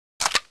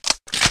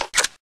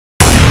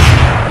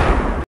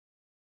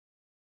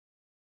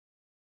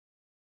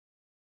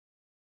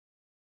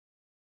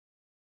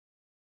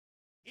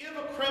If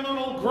a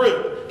criminal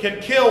group can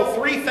kill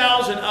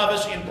 3,000 of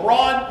us in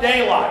broad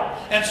daylight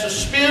and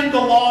suspend the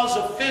laws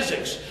of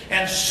physics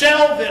and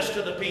sell this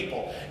to the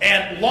people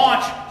and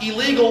launch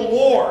illegal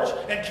wars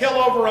and kill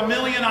over 1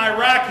 million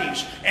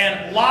Iraqis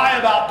and lie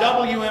about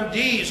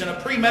WMDs in a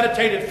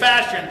premeditated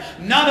fashion,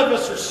 none of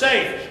us are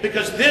safe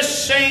because this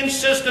same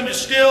system is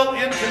still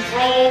in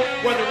control,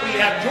 whether we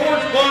have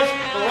George Bush,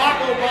 Barack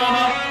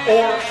Obama,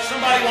 or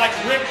somebody like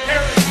Rick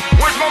Perry.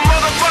 Where's my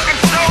motherfucking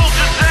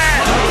soldiers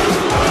at?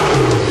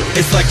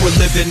 It's like we're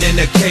living in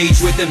a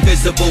cage with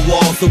invisible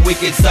walls. The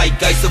wicked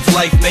zeitgeist of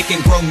life making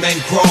grown men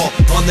crawl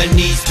on their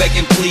knees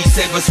begging please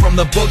save us from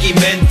the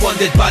boogeymen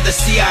funded by the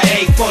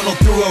CIA, funneled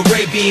through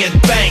Arabian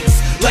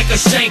banks like a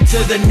shank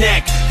to the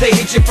neck. They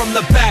hit you from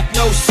the back,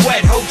 no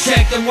sweat, hold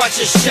check and watch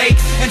us shake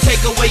and take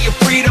away your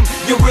freedom.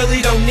 You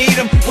really don't need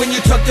them when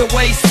you're tucked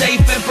away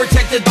safe and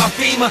protected by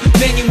FEMA.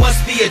 Man, you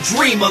must be a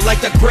dreamer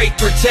like the great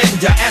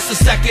pretender. Ask the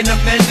Second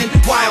Amendment,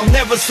 why I'll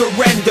never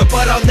surrender,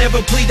 but I'll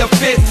never plead the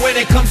Fifth. When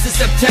it comes to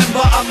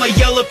September, I'ma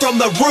yell it from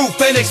the roof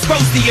and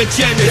expose the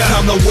agenda. It's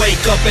time to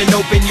wake up and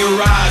open your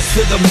eyes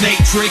to the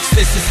matrix.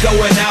 This is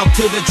going out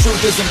to the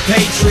truthers and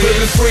patriots,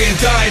 living free and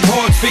dying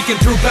hard, speaking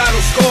through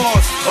battle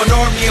scars. An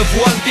army of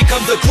one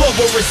becomes a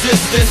global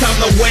resistance. Time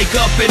to wake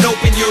up and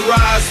open your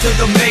eyes to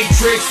the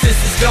matrix. This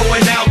is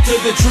going out to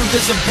the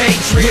truthers and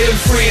patriots,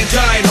 living free and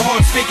dying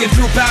hard, speaking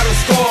through battle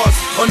scars.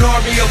 An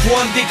army of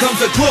one becomes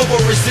a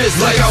global resistance.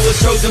 Like I was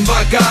chosen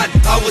by God,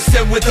 I was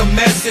sent with a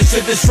message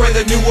to destroy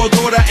the new world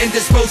order and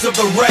dispose of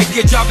the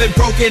wreckage. I've been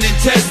broken and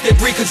tested,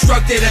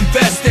 reconstructed,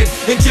 invested,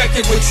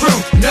 injected with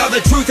truth. Now the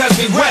truth has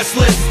me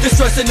restless,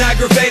 distressed and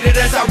aggravated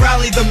as I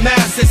rally the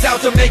masses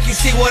out to make you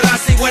see what I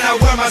see when I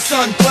wear my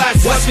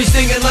sunglasses. Watch me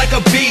singing like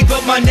a bee,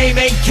 but my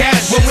name ain't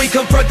Cash. When we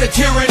confront the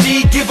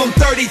tyranny, give them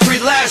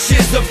 33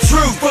 lashes of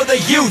truth for the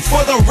youth,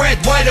 for the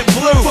red, white, and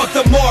blue. Fuck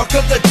the mark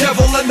of the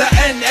devil and the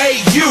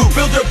NAU.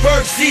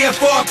 Bilderberg,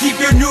 CFR, keep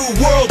your new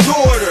world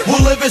order.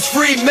 We'll live as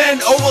free men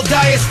or we'll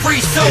die as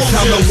free soldiers. It's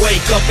time to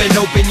wake up and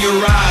open your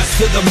eyes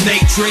to the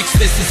matrix.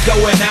 This is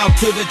going out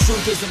to the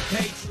truthers and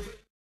patriots.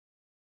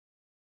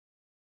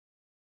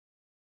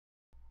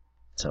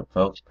 What's up,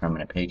 folks?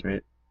 Permanent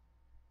Patriot.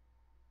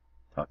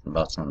 Talking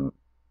about some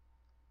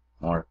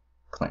more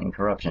Clinton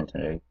corruption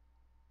today.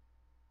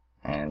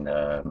 And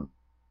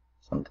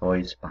some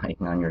toys spying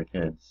on your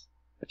kids,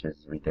 which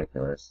is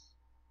ridiculous.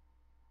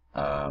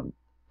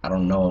 I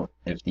don't know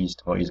if these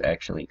toys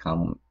actually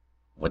come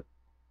with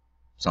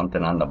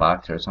something on the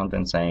box or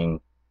something saying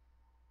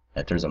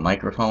that there's a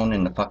microphone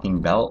in the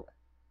fucking belt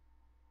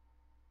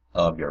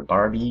of your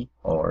Barbie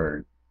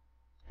or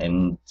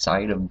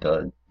inside of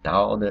the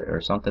doll that,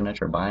 or something that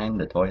you're buying,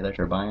 the toy that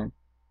you're buying.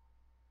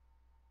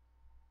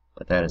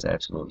 But that is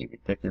absolutely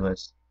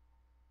ridiculous.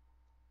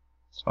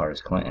 As far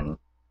as Clinton,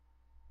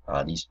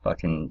 these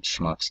fucking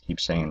schmucks keep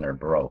saying they're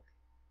broke.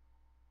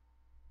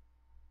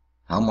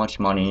 How much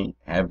money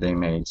have they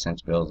made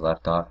since Bill's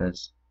left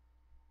office?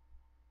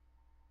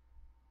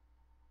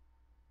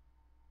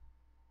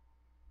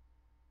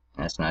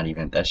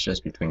 That's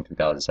just between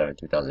 2007 and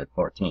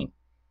 2014.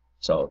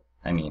 So,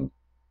 I mean,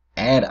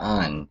 add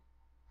on.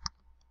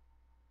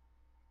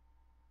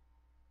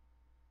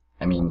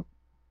 I mean,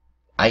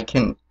 I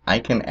can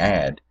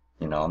add,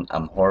 you know,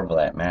 I'm horrible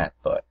at math,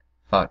 but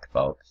fuck,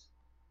 folks.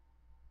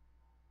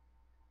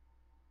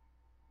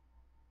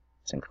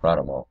 It's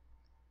incredible.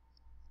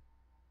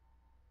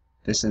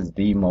 This is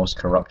the most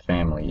corrupt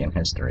family in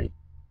history,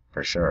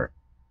 for sure.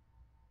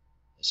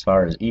 As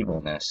far as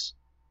evilness,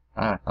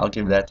 I'll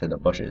give that to the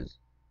Bushes.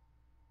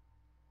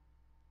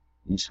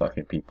 These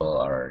fucking people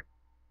are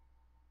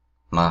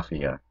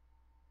mafia.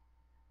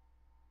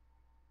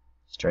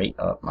 Straight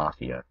up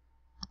mafia.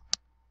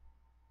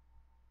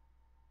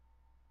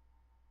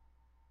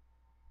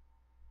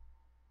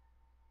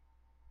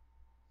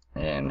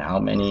 And how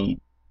many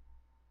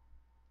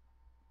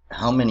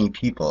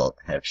people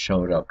have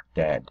showed up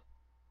dead,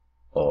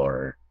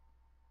 or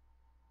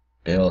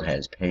Bill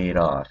has paid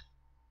off,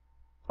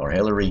 or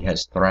Hillary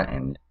has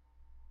threatened?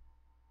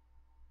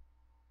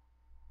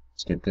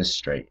 Let's get this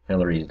straight.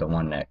 Hillary's the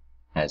one that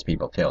has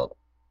people killed.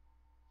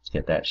 Let's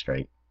get that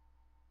straight.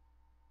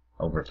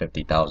 Over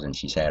 50,000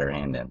 she's had her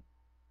hand in.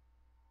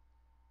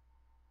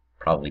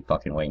 Probably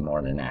fucking way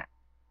more than that.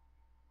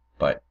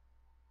 But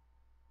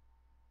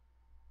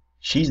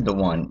she's the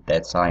one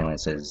that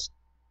silences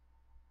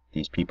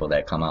these people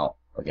that come out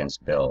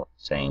against Bill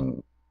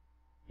saying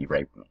he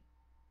raped me.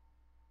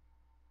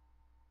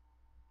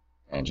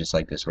 And just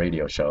like this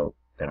radio show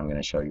that I'm going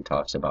to show you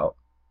talks about,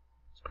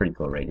 it's a pretty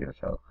cool radio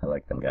show. I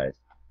like them guys.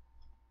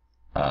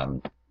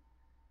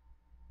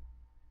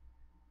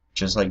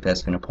 Just like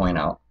that's going to point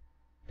out,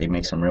 they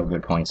make some real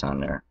good points on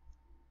there.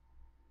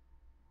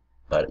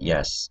 But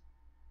yes,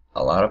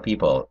 a lot of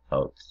people,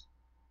 folks,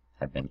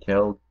 have been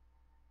killed.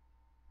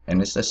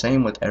 And it's the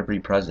same with every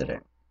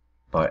president.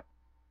 But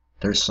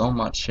there's so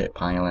much shit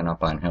piling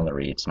up on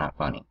Hillary, it's not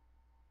funny.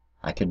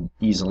 I could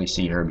easily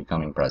see her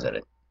becoming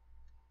president.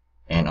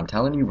 And I'm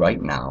telling you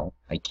right now,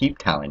 I keep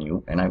telling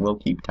you, and I will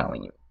keep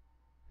telling you,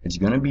 it's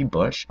going to be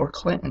Bush or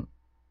Clinton.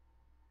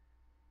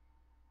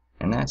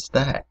 And that's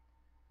that.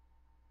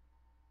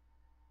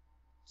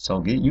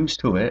 So get used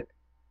to it,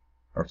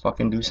 or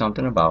fucking do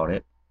something about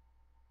it.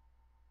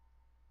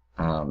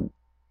 I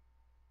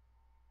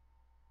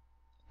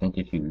think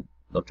if you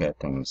look at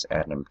things,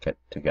 add them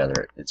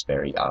together, it's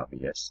very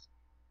obvious.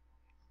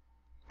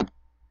 I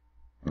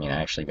mean,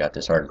 I actually got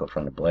this article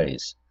from the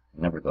Blaze.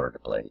 I never go to the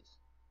Blaze.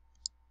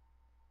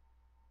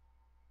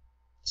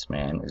 This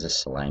man is a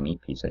slimy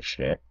piece of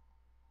shit.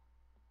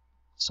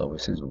 So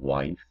is his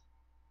wife.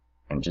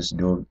 And just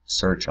do a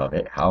search of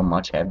it. How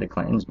much have the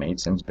Clintons made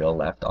since Bill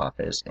left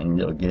office? And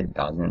you'll get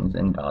dozens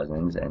and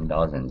dozens and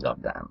dozens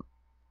of them.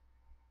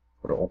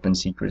 Go to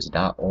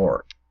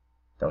opensecrets.org.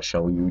 They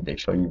show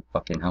you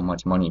fucking how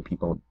much money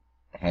people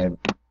have.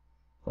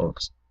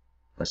 Folks,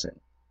 listen.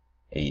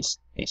 A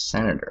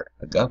senator,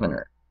 a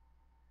governor,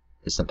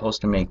 is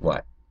supposed to make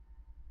what?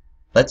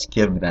 Let's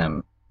give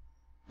them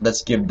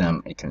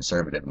a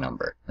conservative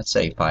number. Let's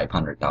say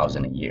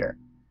 $500,000 a year.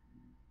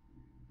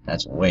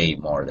 That's way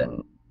more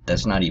than.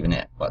 That's not even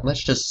it, but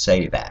let's just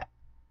say that.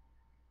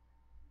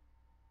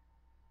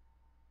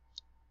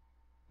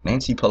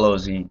 Nancy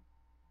Pelosi,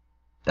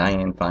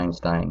 Dianne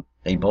Feinstein,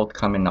 they both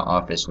come into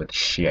office with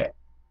shit.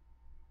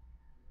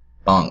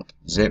 Bunk.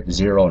 Zip,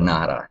 zero,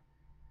 nada.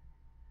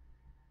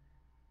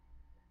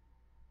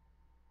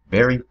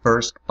 Very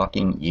first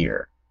fucking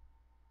year,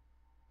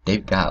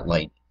 they've got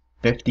like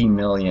 50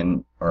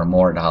 million or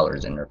more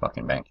dollars in their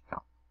fucking bank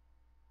account.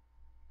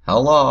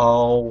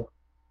 Hello?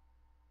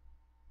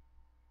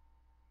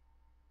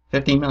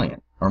 50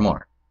 million or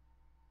more.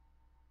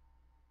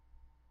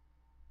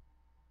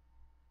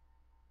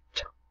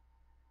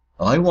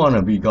 I want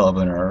to be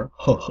governor.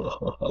 I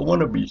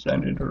want to be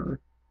senator.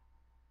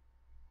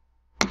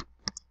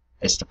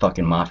 It's the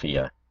fucking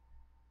mafia.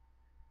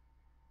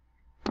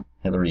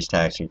 Hillary's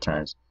tax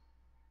returns.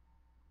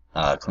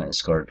 Clinton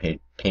scored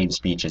paid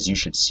speeches. You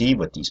should see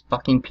what these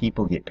fucking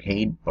people get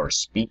paid for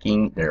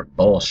speaking their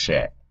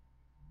bullshit.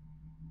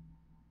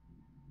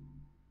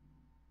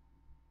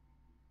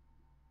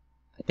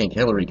 I think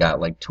Hillary got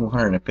like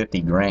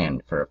 250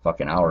 grand for a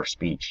fucking hour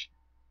speech.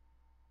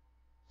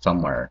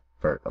 Somewhere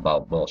for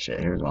about bullshit.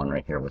 Here's one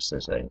right here. What's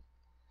this say?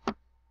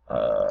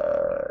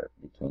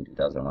 Between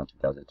 2001 and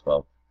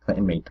 2012,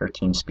 Clinton made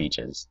 13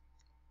 speeches,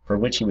 for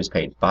which he was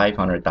paid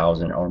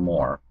 $500,000 or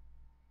more.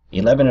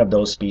 11 of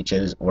those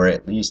speeches were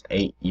at least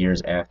 8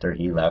 years after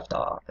he left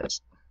office.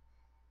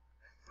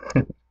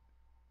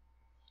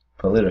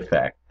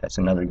 PolitiFact. That's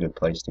another good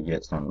place to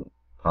get some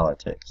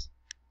politics.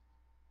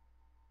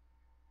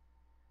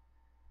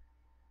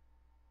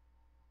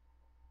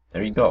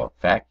 There you go.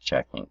 Fact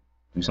checking.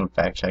 Do some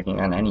fact checking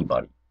on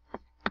anybody.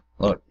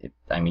 Look,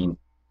 I mean,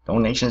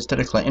 donations to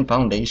the Clinton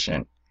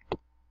Foundation.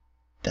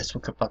 That's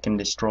what could fucking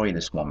destroy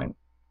this woman.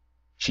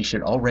 She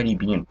should already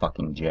be in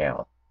fucking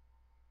jail.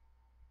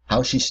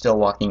 How's she still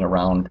walking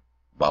around?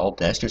 Well,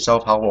 ask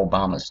yourself how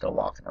Obama's still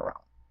walking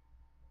around.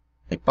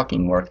 They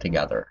fucking work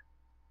together.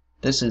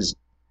 The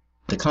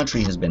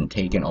country has been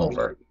taken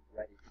over.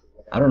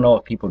 I don't know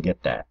if people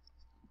get that.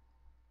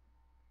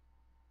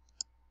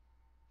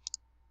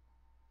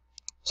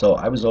 So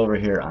I was over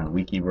here on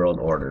Wiki World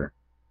Order.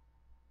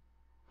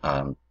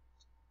 I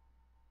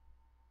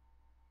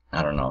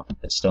don't know,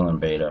 it's still in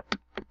beta,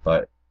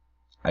 but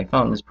I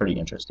found this pretty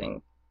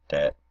interesting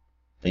that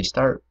they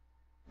start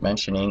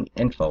mentioning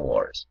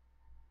InfoWars.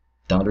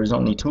 Now there's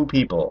only 2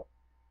 people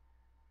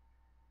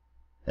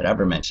that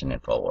ever mention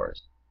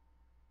InfoWars.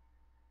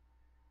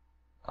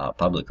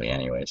 Publicly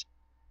anyways.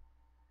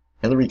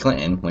 Hillary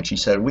Clinton, when she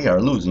said, "We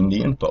are losing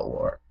the info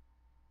war."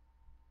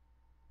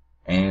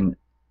 And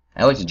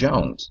Alex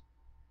Jones,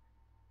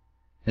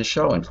 his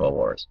show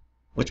InfoWars,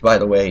 which by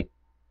the way,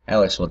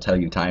 Alex will tell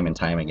you time and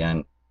time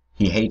again,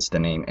 he hates the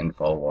name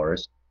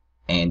InfoWars,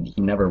 and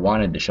he never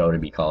wanted the show to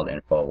be called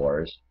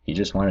InfoWars. He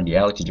just wanted the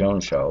Alex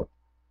Jones show.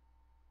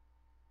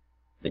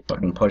 They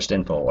fucking pushed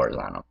InfoWars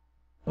on him.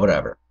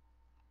 Whatever.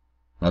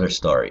 Another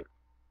story.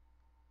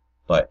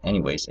 But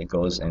anyways, it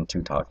goes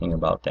into talking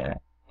about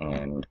that,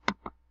 and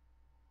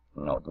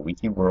the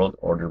Wiki World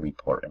Order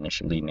report,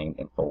 initially named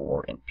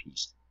InfoWar and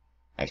Peace,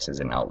 acts as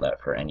an outlet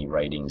for any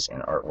writings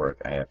and artwork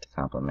I have to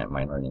complement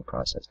my learning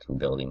process through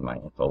building my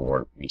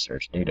InfoWar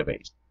research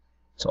database.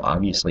 So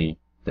obviously,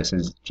 this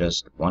is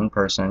just one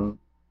person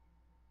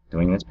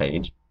doing this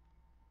page.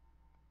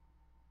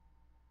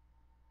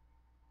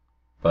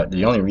 But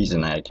the only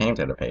reason I came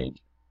to the page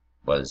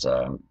was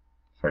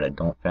for the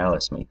 "Don't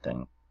Phallus Me"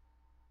 thing.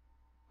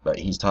 But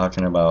he's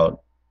talking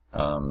about,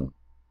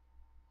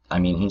 I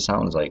mean, he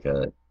sounds like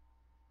a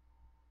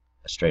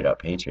straight up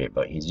patriot,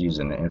 but he's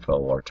using the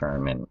InfoWar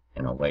term in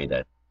a way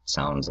that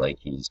sounds like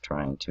he's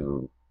trying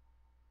to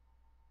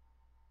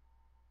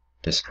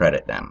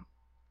discredit them.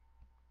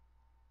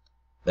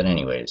 But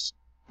anyways,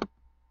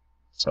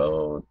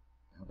 so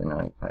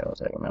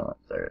pilots recommend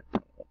their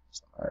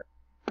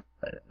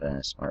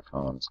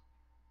smartphones.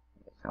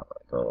 How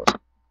it goes.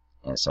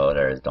 And so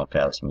there's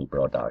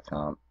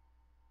don'tphallusmebro.com.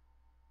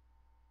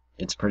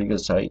 It's a pretty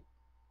good site.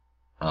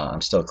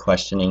 I'm still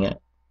questioning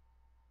it,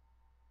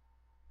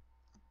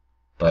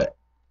 but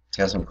it's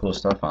got some cool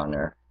stuff on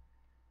there.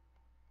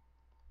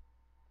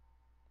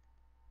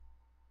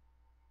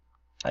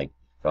 Like,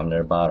 from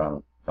their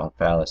bottom,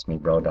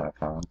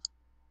 don'tphallousmebro.com.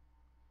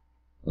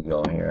 You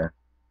go here.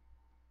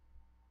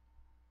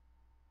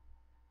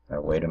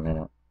 Or wait a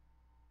minute.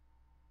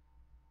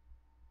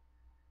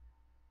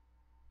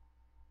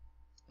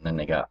 And then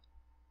they got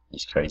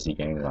these crazy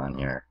games on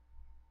here.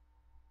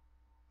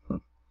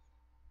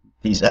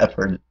 These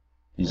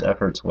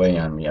efforts weigh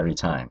on me every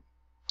time.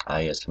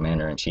 I, as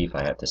Commander-in-Chief,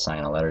 I have to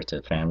sign a letter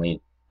to the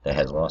family that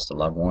has lost a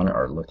loved one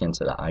or look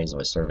into the eyes of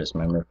a service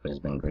member who has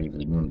been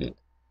gravely wounded.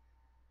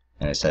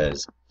 And it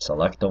says,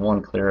 select the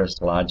one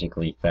clearest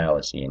logically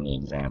fallacy in the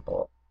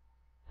example,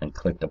 and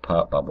click the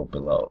pop bubble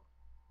below.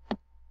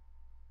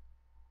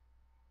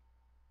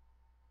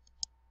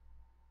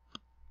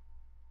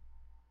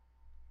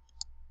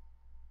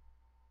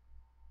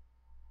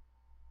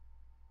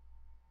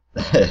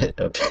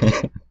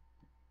 Okay.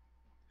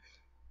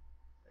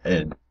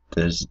 And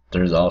there's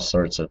all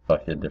sorts of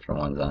fucking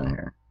different ones on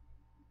here.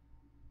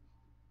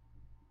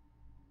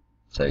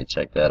 So you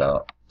check that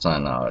out. It's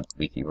on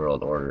Wiki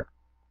World Order.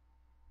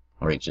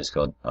 Or you just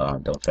go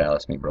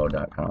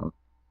don'tphallousmebro.com.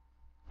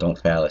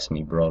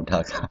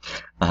 Don'tphallousmebro.com.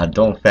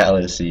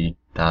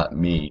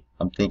 Don'tfallacy.me.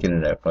 I'm thinking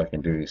of that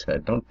fucking dude who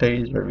said, don't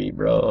taser me,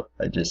 bro.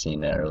 I just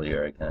seen that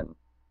earlier again.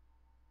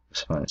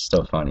 It's fun. It's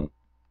still funny.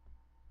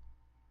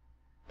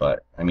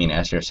 But, I mean,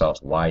 ask yourselves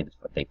why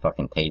they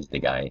fucking tased the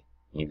guy.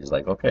 He was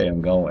like, okay,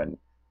 I'm going.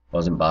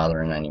 Wasn't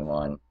bothering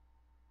anyone.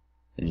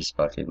 They just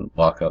fucking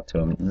walk up to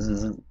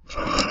him.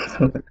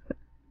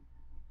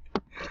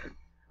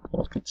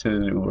 Welcome to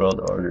the New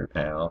World Order,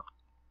 pal.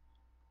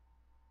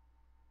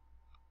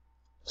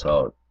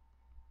 So,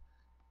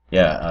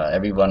 yeah,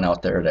 everyone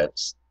out there that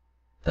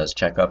does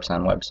checkups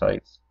on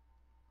websites,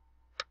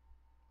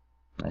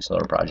 nice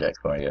little project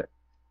for you.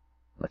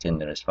 Look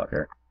into this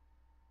fucker.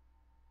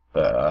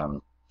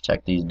 But,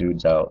 check these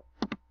dudes out.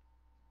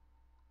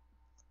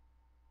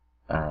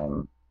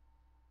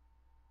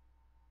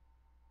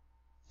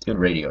 Good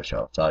radio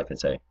show, that's all I can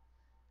say.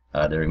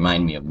 They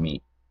remind me of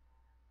me.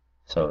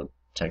 So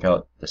check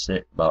out the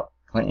shit about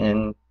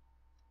Clinton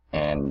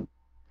and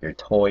your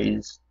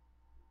toys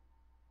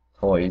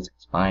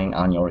spying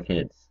on your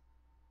kids.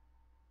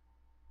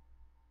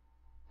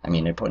 I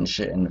mean, they're putting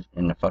shit in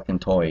the fucking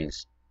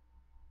toys.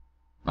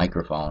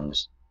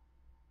 Microphones.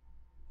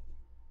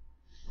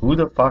 Who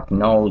the fuck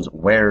knows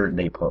where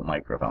they put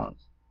microphones?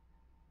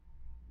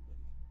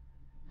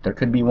 There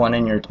could be one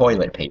in your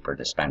toilet paper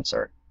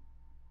dispenser.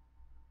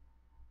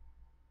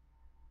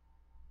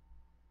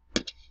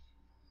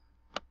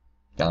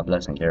 God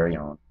bless and carry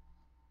on.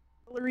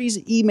 Hillary's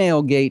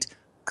email gate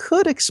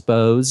could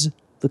expose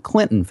the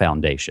Clinton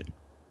Foundation.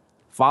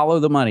 Follow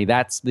the money.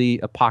 That's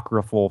the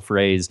apocryphal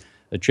phrase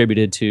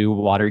attributed to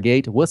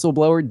Watergate,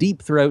 whistleblower,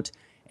 Deep Throat,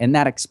 and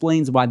that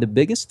explains why the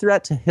biggest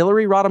threat to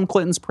Hillary Rodham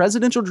Clinton's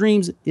presidential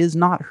dreams is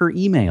not her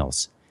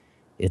emails.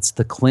 It's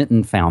the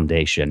Clinton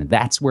Foundation.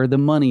 That's where the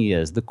money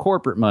is, the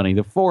corporate money,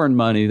 the foreign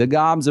money, the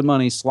gobs of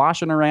money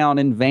sloshing around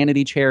in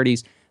vanity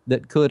charities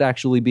that could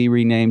actually be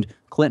renamed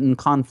Clinton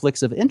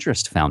Conflicts of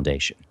Interest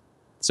Foundation.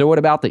 So what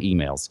about the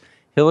emails?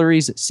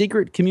 Hillary's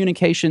secret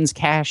communications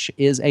cache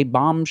is a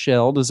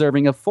bombshell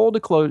deserving of full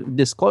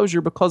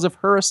disclosure because of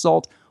her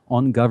assault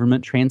on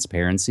government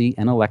transparency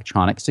and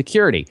electronic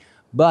security.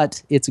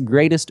 But its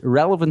greatest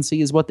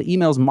relevancy is what the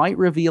emails might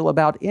reveal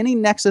about any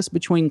nexus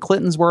between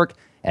Clinton's work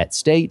at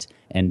state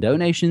and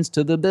donations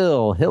to the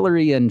Bill,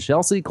 Hillary, and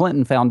Chelsea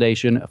Clinton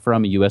Foundation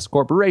from U.S.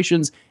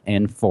 corporations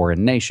and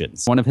foreign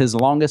nations. One of his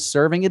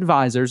longest-serving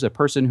advisors, a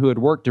person who had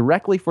worked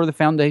directly for the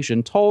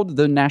foundation, told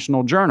the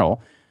National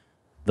Journal,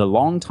 "The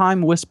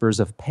long-time whispers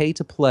of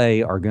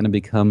pay-to-play are going to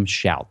become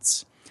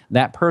shouts."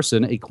 That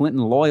person, a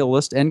Clinton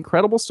loyalist and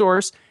credible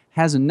source,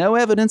 has no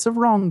evidence of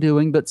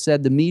wrongdoing, but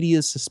said the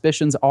media's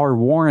suspicions are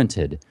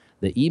warranted.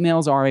 The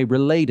emails are a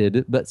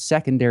related but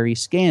secondary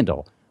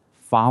scandal.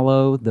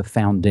 Follow the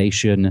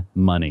foundation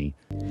money.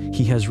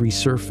 He has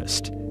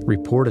resurfaced.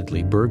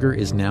 Reportedly, Berger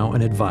is now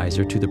an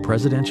advisor to the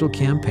presidential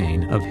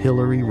campaign of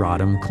Hillary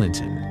Rodham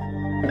Clinton.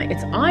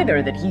 It's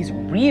either that he's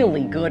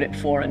really good at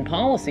foreign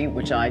policy,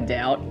 which I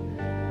doubt,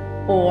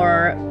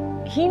 or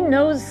he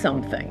knows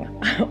something,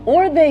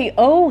 or they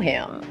owe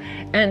him,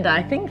 and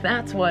I think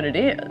that's what it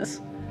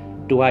is.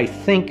 Do I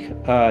think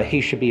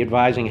he should be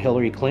advising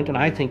Hillary Clinton?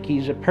 I think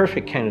he's a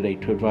perfect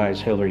candidate to advise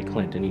Hillary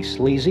Clinton. He's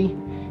sleazy,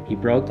 he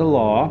broke the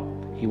law,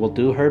 he will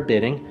do her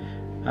bidding.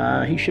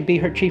 He should be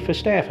her chief of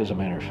staff, as a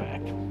matter of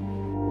fact.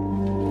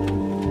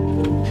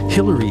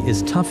 Hillary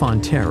is tough on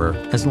terror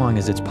as long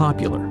as it's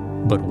popular.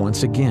 But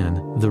once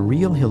again, the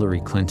real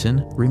Hillary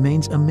Clinton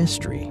remains a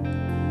mystery.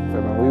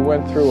 We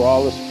went through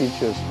all the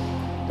speeches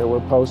that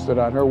were posted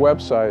on her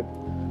website,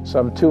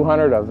 some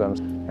 200 of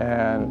them,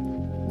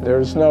 and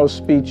there's no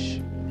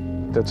speech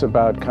that's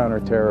about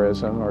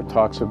counterterrorism or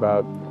talks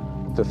about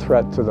the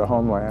threat to the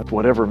homeland.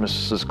 Whatever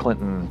Mrs.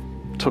 Clinton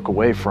took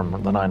away from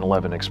the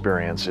 9/11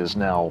 experience is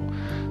now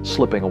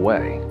slipping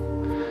away.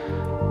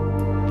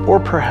 Or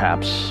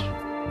perhaps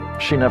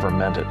she never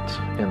meant it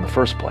in the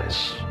first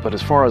place. But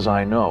as far as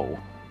I know,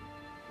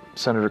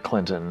 Senator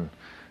Clinton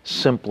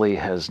simply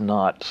has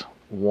not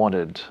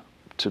wanted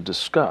to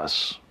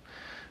discuss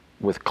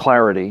with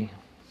clarity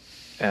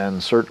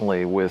and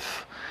certainly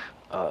with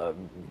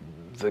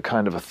the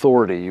kind of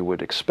authority you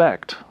would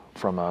expect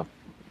from a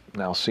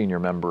now senior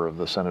member of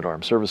the Senate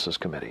Armed Services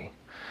Committee,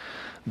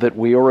 that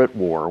we are at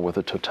war with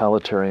a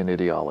totalitarian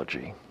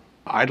ideology.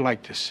 I'd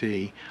like to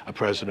see a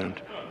president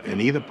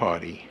in either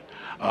party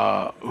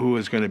who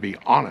is going to be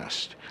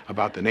honest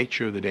about the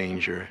nature of the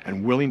danger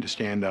and willing to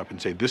stand up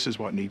and say this is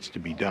what needs to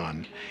be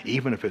done,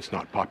 even if it's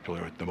not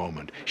popular at the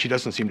moment. She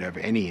doesn't seem to have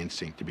any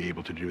instinct to be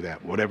able to do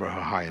that, whatever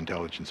her high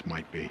intelligence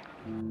might be.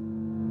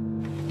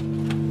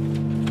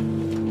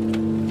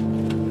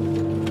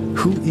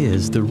 Who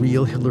is the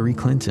real Hillary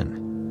Clinton?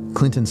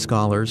 Clinton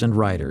scholars and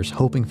writers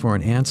hoping for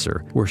an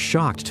answer were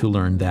shocked to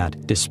learn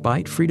that,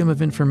 despite Freedom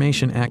of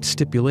Information Act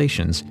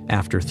stipulations,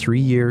 after 3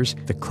 years,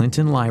 the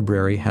Clinton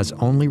Library has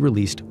only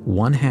released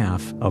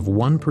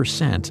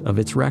 0.5% of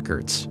its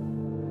records.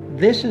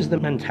 This is the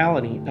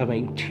mentality of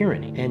a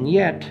tyranny, and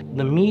yet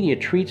the media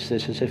treats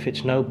this as if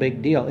it's no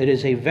big deal. It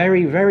is a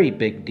very, very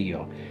big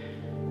deal.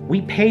 We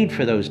paid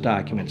for those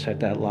documents at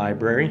that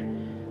library.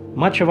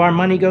 Much of our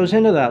money goes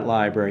into that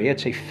library.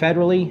 It's a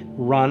federally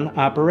run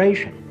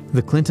operation.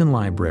 The Clinton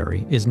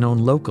Library is known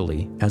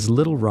locally as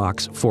Little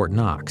Rock's Fort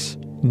Knox.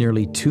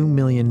 Nearly 2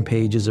 million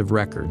pages of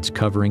records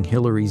covering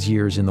Hillary's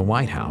years in the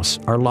White House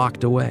are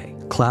locked away,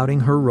 clouding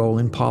her role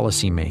in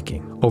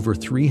policymaking. Over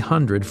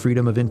 300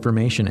 Freedom of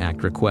Information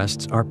Act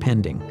requests are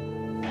pending.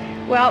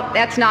 Well,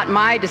 that's not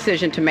my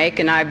decision to make,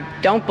 and I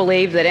don't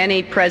believe that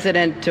any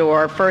president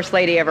or first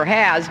lady ever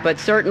has, but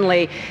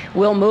certainly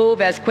we'll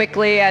move as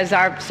quickly as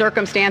our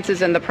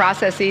circumstances and the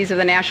processes of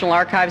the National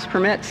Archives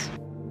permits.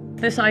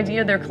 This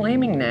idea they're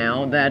claiming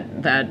now that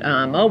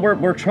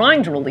we're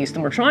trying to release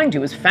them, we're trying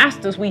to as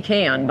fast as we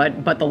can,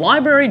 but the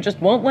library just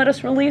won't let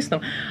us release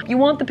them. You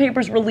want the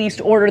papers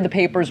released, order the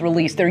papers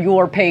released. They're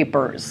your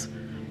papers.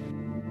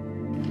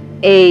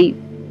 A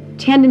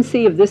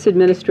tendency of this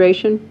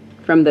administration,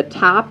 from the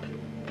top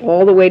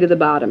all the way to the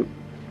bottom,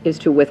 is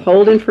to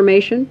withhold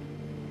information,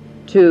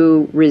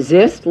 to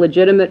resist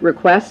legitimate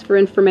requests for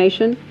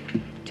information,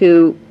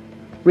 to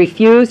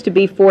refuse to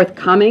be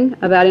forthcoming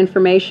about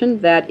information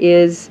that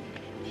is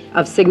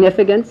of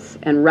significance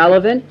and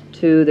relevant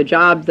to the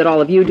job that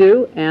all of you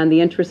do and the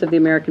interests of the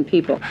American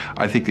people.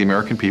 I think the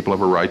American people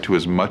have a right to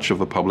as much of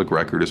the public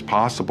record as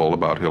possible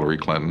about Hillary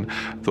Clinton.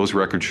 Those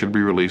records should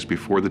be released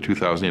before the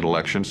 2008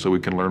 election so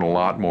we can learn a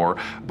lot more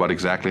about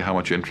exactly how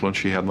much influence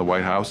she had in the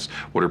White House,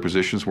 what her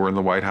positions were in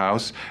the White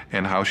House,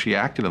 and how she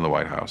acted in the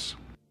White House.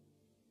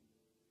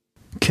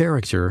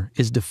 Character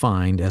is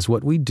defined as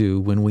what we do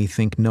when we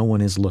think no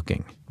one is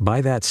looking. By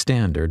that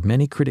standard,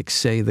 many critics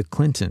say the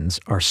Clintons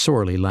are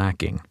sorely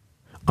lacking.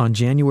 On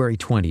January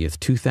 20th,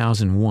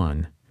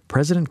 2001,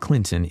 President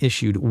Clinton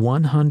issued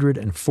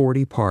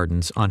 140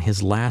 pardons on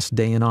his last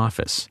day in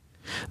office.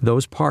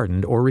 Those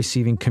pardoned or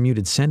receiving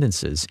commuted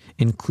sentences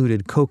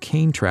included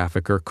cocaine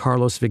trafficker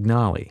Carlos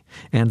Vignali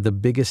and the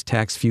biggest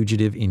tax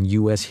fugitive in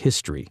U.S.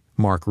 history,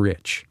 Mark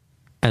Rich.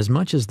 As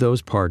much as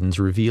those pardons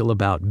reveal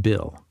about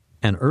Bill,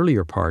 an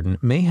earlier pardon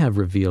may have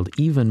revealed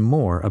even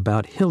more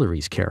about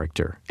Hillary's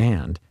character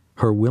and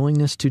her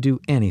willingness to do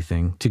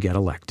anything to get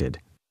elected.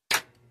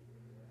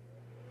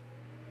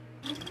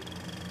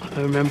 I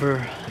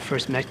remember the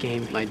first Met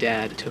game my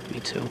dad took me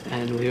to,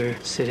 and we were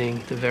sitting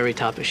at the very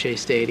top of Shea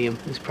Stadium.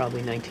 It was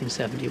probably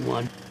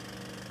 1971.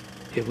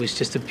 It was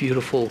just a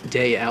beautiful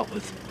day out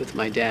with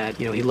my dad.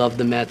 You know, he loved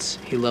the Mets,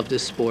 he loved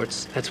his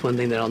sports. That's one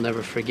thing that I'll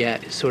never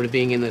forget, is sort of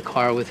being in the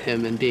car with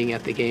him and being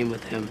at the game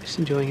with him, just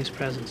enjoying his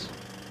presence.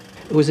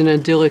 It was an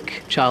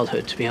idyllic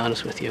childhood, to be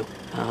honest with you.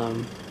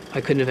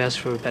 I couldn't have asked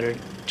for a better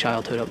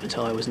childhood up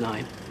until I was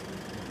 9.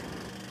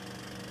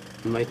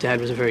 My dad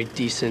was a very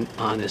decent,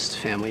 honest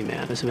family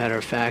man. As a matter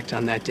of fact,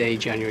 on that day,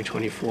 January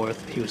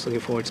 24th, he was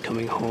looking forward to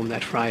coming home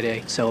that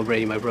Friday,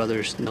 celebrating my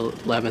brother's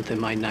 11th and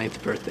my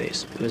 9th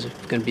birthdays. It was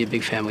going to be a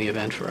big family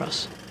event for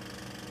us.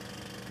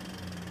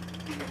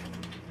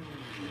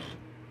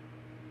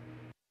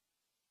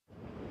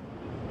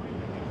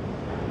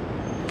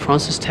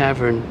 Fraunces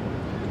Tavern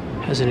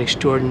has an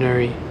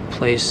extraordinary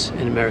place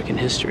in American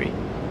history.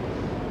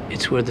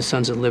 It's where the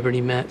Sons of Liberty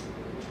met.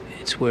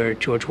 It's where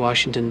George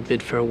Washington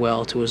bid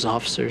farewell to his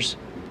officers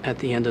at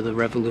the end of the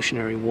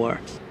Revolutionary War.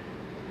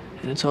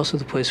 And it's also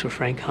the place where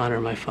Frank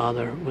Connor, my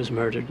father, was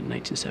murdered in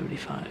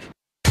 1975.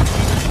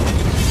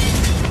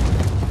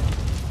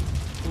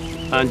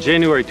 On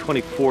January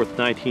 24th,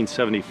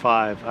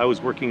 1975, I was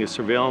working as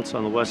surveillance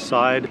on the west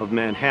side of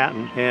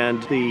Manhattan,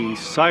 and the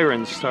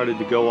sirens started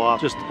to go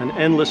off. Just an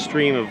endless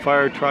stream of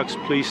fire trucks,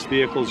 police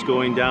vehicles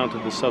going down to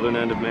the southern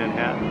end of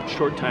Manhattan. A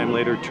short time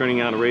later,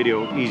 turning on a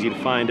radio, easy to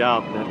find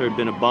out that there had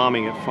been a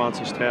bombing at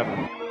Fraunces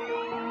Tavern.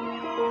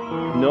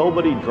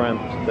 Nobody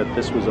dreamt that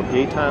this was a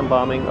daytime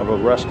bombing of a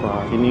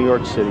restaurant in New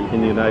York City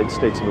in the United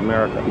States of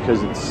America,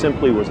 because it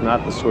simply was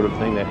not the sort of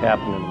thing that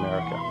happened in America.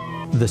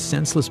 The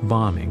senseless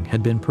bombing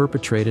had been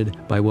perpetrated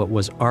by what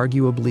was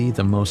arguably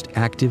the most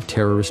active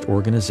terrorist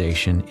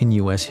organization in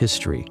U.S.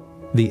 history,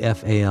 the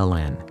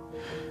FALN.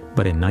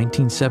 But in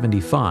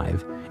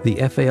 1975, The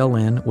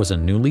FALN was a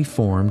newly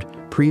formed,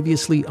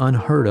 previously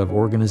unheard of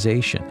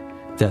organization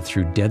that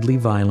through deadly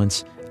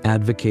violence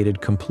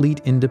advocated complete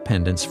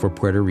independence for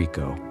Puerto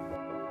Rico.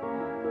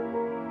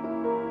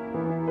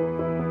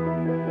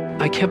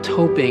 I kept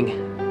hoping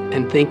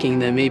and thinking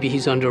that maybe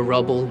he's under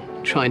rubble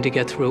trying to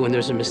get through and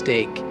there's a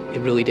mistake. It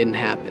really didn't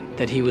happen,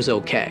 that he was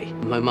okay.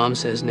 My mom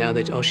says now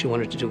that all she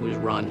wanted to do was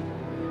run.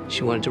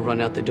 She wanted to run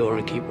out the door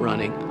and keep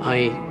running.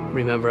 I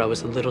remember I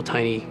was a little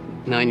tiny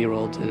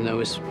 9-year-old and I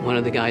was one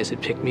of the guys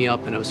that picked me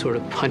up and I was sort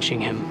of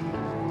punching him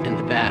in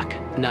the back,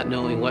 not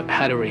knowing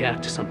how to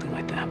react to something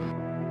like that.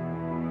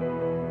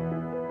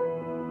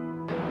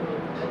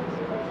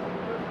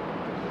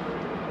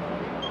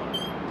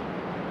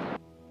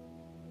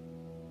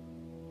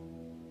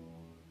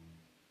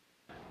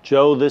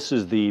 Joe, this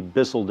is the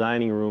Bissell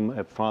dining room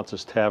at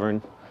Francis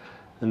Tavern,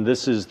 and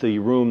this is the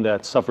room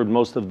that suffered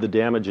most of the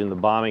damage in the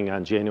bombing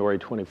on January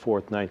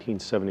 24th,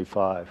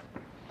 1975.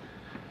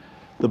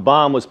 The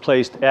bomb was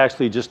placed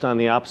actually just on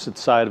the opposite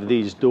side of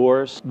these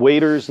doors.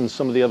 Waiters and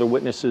some of the other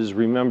witnesses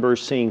remember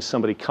seeing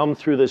somebody come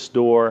through this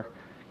door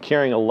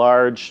carrying a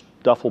large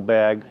duffel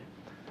bag.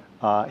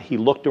 He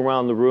looked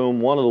around the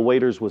room. One of the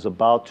waiters was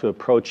about to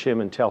approach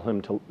him and tell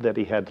him that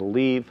he had to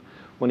leave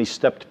when he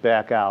stepped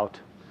back out.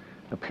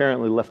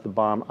 Apparently left the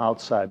bomb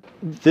outside.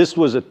 This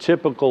was a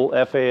typical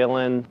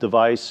FALN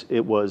device.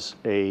 It was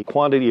a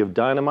quantity of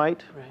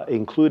dynamite. It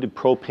included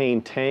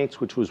propane tanks,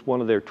 which was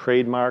one of their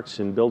trademarks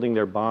in building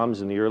their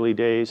bombs in the early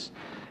days,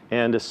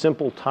 and a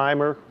simple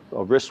timer,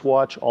 a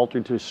wristwatch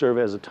altered to serve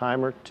as a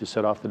timer to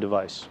set off the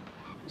device.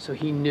 So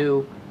he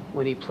knew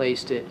when he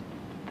placed it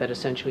that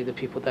essentially the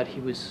people that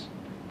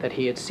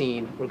he had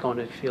seen were going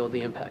to feel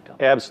the impact of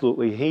it.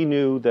 Absolutely. He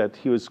knew that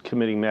he was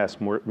committing mass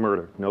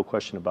murder, no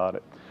question about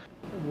it.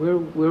 Where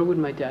would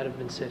my dad have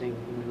been sitting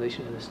in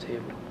relation to this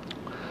table?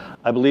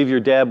 I believe your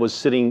dad was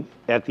sitting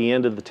at the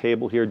end of the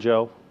table here,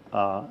 Joe,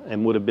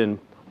 and would have been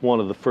one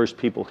of the first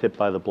people hit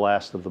by the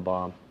blast of the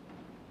bomb.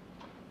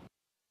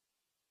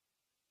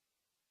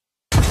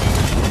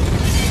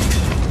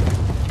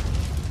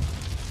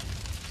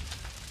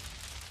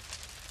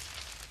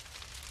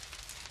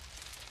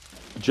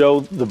 Joe,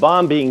 the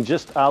bomb being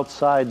just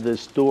outside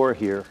this door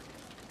here,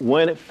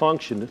 when it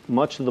functioned,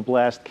 much of the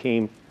blast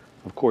came,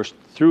 of course,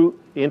 through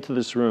into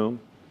this room,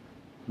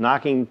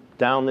 knocking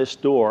down this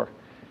door,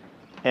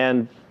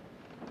 and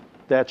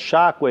that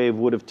shock wave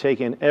would have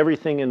taken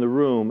everything in the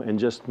room and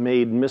just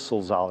made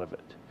missiles out of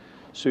it.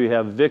 So you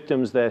have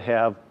victims that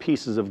have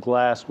pieces of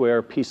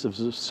glassware,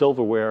 pieces of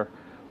silverware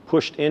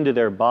pushed into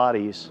their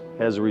bodies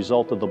as a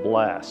result of the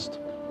blast.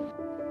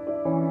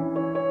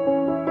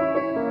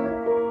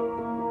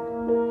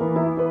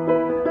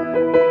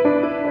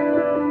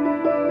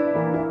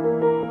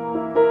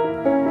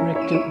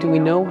 Do we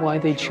know why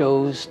they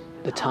chose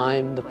the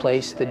time, the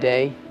place, the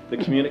day? The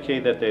communique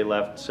that they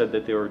left said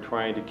that they were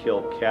trying to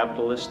kill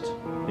capitalist,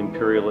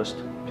 imperialist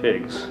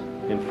pigs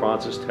in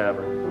Francis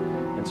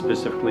Tavern, and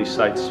specifically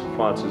cites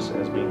Francis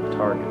as being the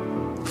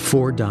target.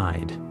 4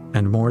 died,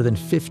 and more than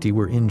 50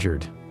 were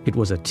injured. It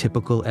was a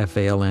typical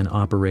FALN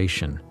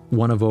operation,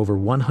 one of over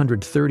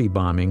 130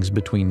 bombings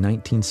between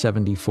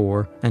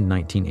 1974 and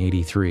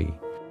 1983.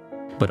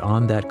 But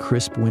on that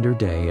crisp winter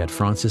day at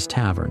Francis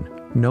Tavern,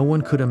 no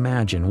one could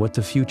imagine what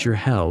the future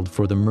held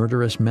for the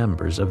murderous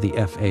members of the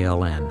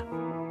FALN.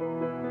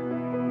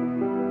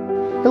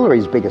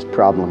 Hillary's biggest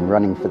problem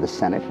running for the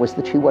Senate was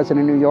that she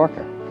wasn't a New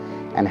Yorker.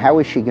 And how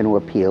is she going to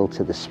appeal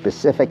to the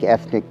specific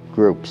ethnic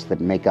groups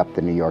that make up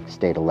the New York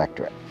State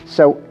electorate?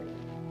 So,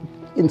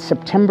 in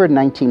September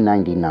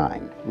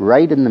 1999,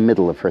 right in the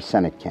middle of her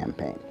Senate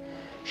campaign,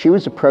 she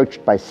was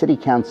approached by City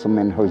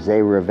Councilman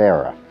Jose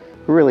Rivera,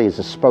 who really is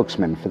a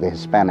spokesman for the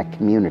Hispanic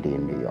community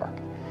in New York,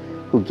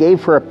 who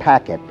gave her a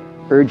packet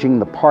urging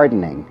the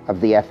pardoning of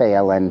the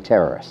FALN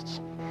terrorists.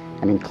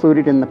 And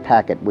included in the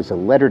packet was a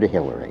letter to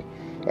Hillary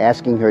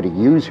asking her to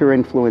use her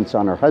influence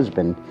on her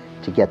husband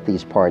to get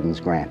these pardons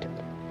granted.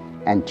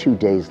 And 2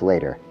 days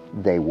later,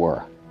 they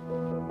were.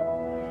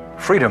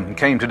 Freedom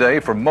came today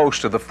for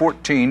most of the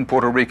 14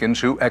 Puerto Ricans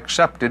who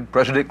accepted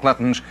President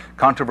Clinton's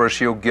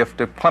controversial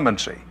gift of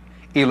clemency.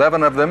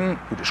 11 of them,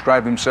 who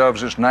describe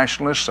themselves as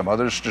nationalists, some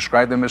others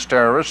describe them as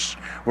terrorists,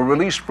 were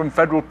released from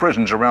federal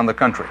prisons around the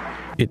country.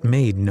 It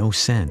made no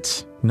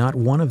sense. Not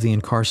one of the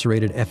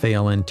incarcerated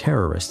FALN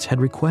terrorists had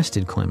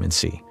requested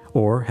clemency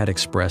or had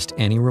expressed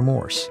any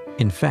remorse.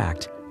 In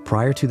fact,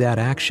 prior to that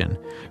action,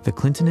 the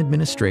Clinton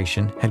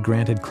administration had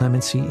granted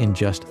clemency in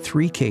just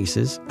 3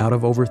 cases out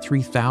of over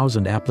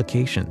 3,000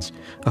 applications,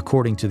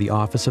 according to the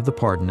Office of the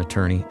Pardon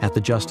Attorney at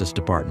the Justice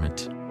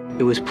Department.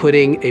 It was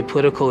putting a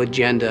political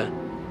agenda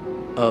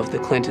of the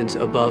Clintons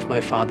above my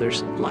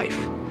father's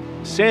life.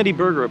 Sandy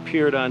Berger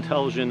appeared on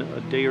television a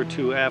day or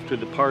 2 after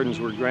the pardons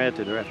were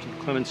granted, or after the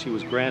clemency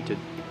was granted,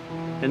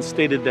 and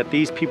stated that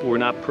these people were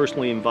not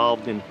personally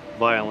involved in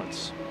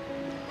violence.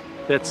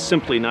 That's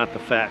simply not the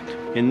fact.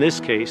 In this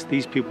case,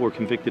 these people were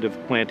convicted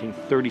of planting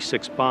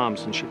 36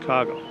 bombs in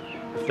Chicago.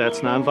 If that's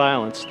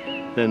nonviolence,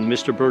 then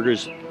Mr.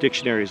 Berger's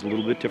dictionary is a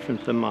little bit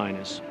different than mine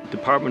is. The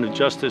Department of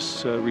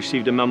Justice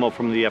received a memo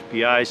from the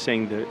FBI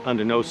saying that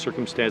under no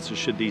circumstances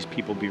should these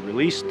people be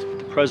released.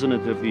 The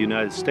President of the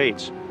United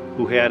States,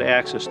 who had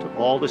access to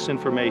all this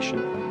information,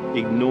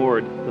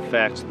 ignored the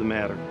facts of the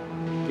matter.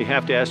 You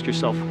have to ask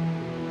yourself,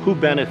 who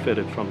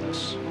benefited from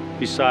this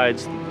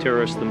besides the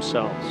terrorists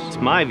themselves? It's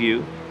my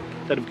view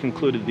that have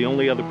concluded the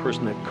only other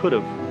person that could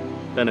have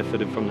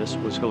benefited from this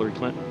was Hillary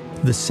Clinton.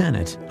 The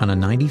Senate, on a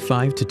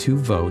 95-2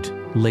 vote,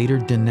 later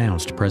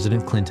denounced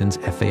President Clinton's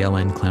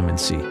FALN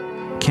clemency.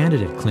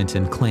 Candidate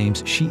Clinton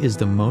claims she is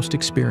the most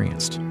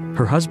experienced.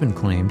 Her husband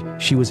claimed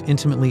she was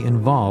intimately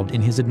involved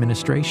in his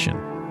administration,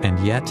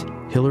 and yet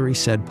Hillary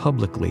said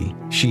publicly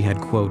she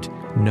had, quote,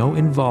 no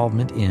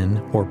involvement in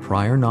or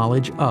prior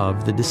knowledge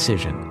of the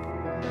decision.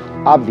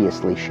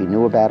 Obviously she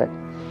knew about it.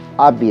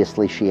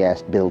 Obviously she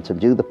asked Bill to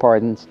do the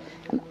pardons.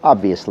 And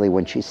obviously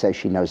when she says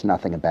she knows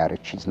nothing about it,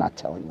 she's not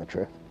telling the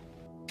truth.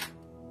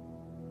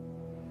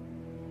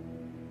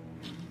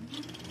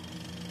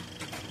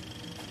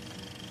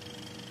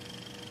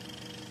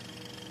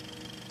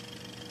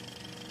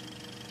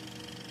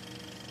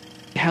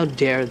 How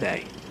dare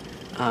they?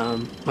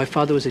 My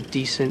father was a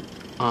decent,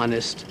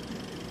 honest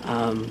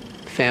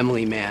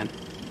family man.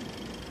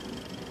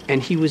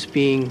 And he was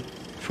being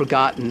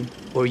forgotten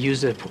or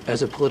used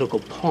as a political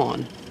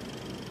pawn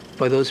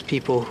by those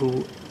people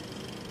who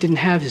didn't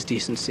have his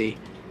decency,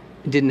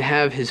 didn't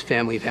have his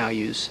family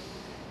values,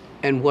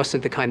 and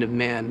wasn't the kind of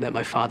man that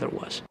my father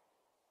was.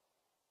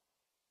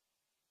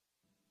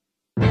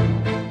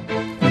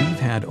 We've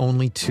had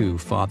only 2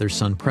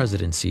 father-son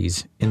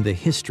presidencies in the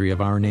history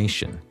of our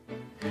nation.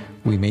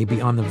 We may be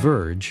on the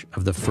verge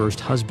of the first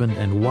husband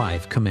and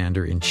wife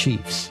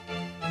commander-in-chiefs.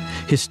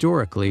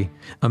 Historically,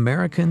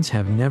 Americans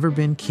have never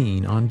been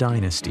keen on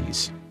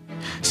dynasties.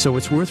 So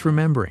it's worth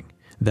remembering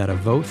that a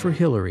vote for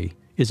Hillary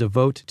is a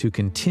vote to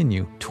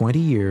continue 20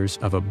 years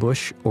of a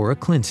Bush or a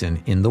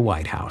Clinton in the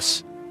White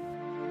House.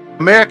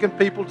 American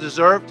people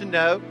deserve to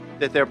know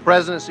that their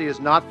presidency is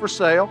not for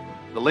sale,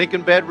 the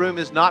Lincoln bedroom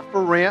is not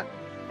for rent,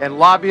 and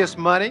lobbyist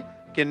money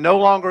can no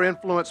longer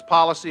influence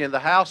policy in the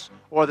House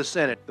or the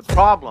Senate. The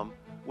problem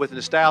with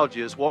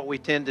nostalgia is what we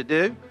tend to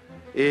do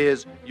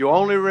is you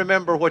only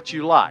remember what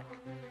you like,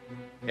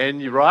 and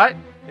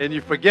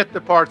you forget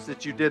the parts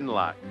that you didn't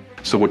like.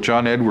 So what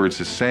John Edwards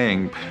is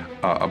saying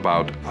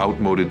about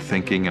outmoded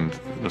thinking and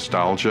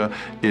nostalgia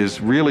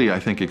is really, I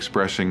think,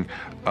 expressing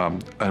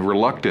a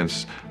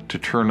reluctance to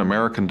turn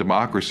American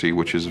democracy,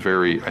 which is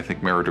very, I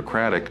think,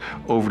 meritocratic,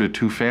 over to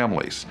 2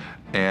 families.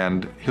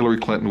 And Hillary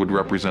Clinton would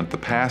represent the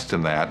past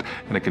in that,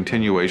 and a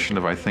continuation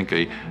of, I think,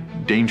 a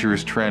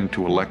dangerous trend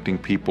to electing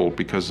people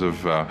because of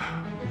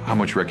how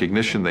much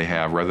recognition they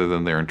have rather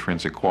than their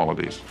intrinsic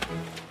qualities.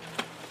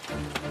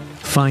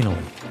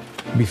 Finally,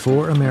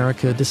 before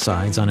America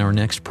decides on our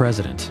next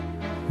president,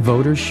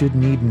 voters should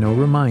need no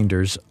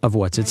reminders of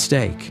what's at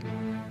stake: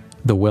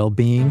 the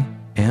well-being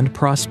and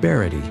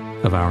prosperity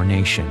of our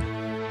nation.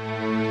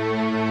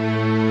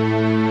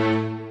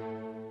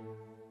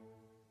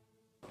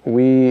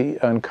 We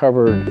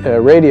uncovered a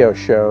radio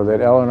show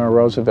that Eleanor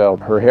Roosevelt,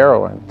 her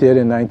heroine, did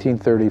in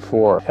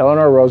 1934.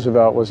 Eleanor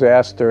Roosevelt was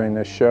asked during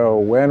the show,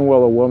 when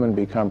will a woman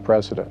become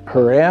president?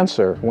 Her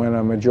answer, when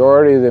a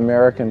majority of the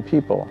American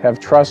people have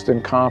trust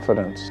and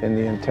confidence in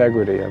the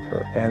integrity of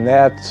her. And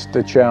that's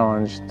the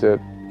challenge that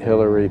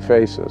Hillary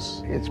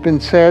faces. It's been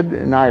said,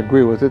 and I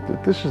agree with it,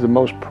 that this is the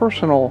most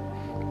personal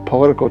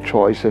political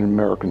choice that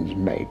Americans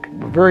make.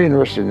 We're very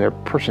interested in their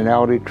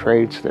personality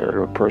traits,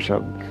 they're a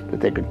person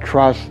that they could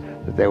trust,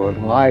 that they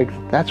would like.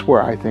 That's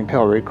where I think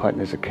Hillary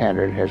Clinton as a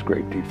candidate has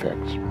great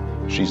defects.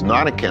 She's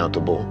not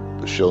accountable.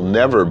 She'll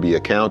never be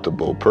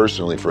accountable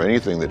personally for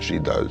anything that she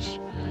does.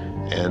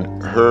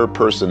 And her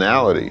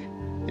personality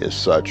is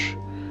such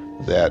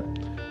that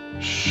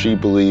she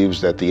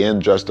believes that the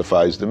end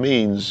justifies the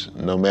means,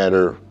 no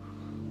matter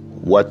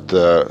what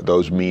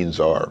those means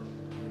are.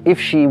 If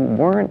she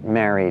weren't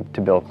married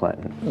to Bill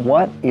Clinton,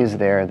 what is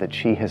there that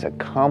she has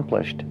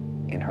accomplished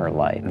in her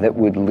life that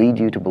would lead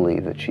you to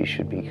believe that she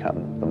should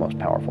become the most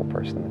powerful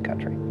person in the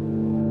country?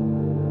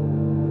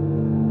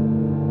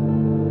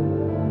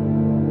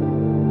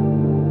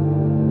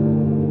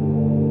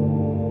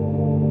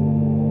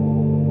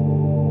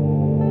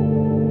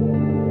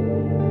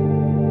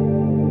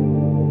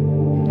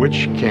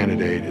 Which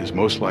candidate is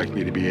most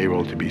likely to be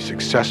able to be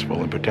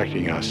successful in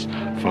protecting us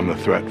from the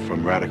threat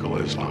from radical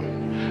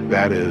Islam?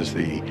 That is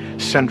the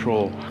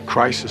central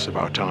crisis of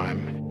our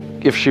time.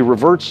 If she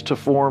reverts to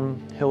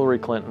form, Hillary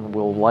Clinton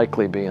will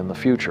likely be in the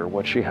future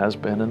what she has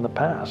been in the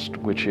past,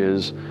 which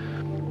is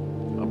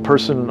a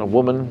person, a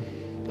woman,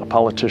 a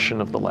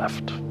politician of the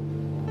left.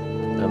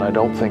 And I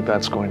don't think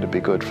that's going to be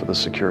good for the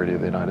security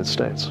of the United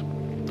States.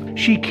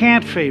 She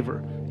can't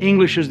favor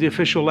English as the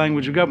official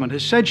language of government,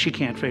 has said she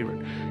can't favor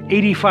it.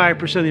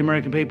 85% of the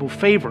American people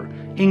favor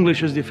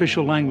English as the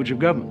official language of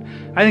government.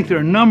 I think there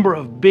are a number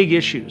of big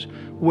issues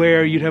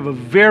where you'd have a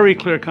very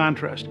clear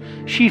contrast.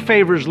 She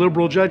favors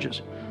liberal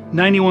judges.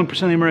 91%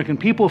 of the American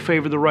people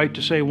favor the right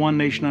to say one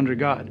nation under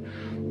God.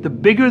 The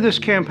bigger this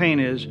campaign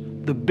is,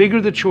 the bigger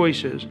the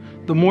choice is,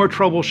 the more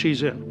trouble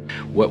she's in.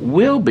 What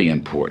will be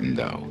important,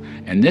 though,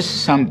 and this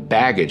is some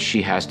baggage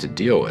she has to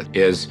deal with,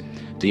 is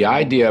the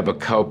idea of a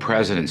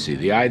co-presidency,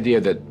 the idea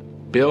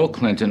that Bill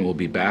Clinton will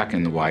be back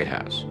in the White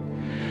House.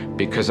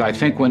 Because I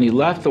think when he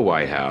left the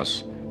White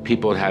House,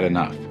 people had had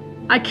enough.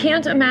 I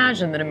can't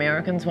imagine that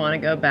Americans want to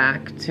go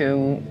back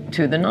to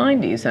the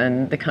 90s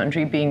and the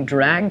country being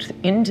dragged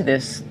into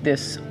this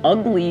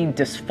ugly,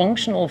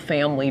 dysfunctional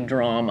family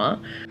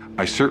drama.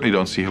 I certainly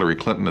don't see Hillary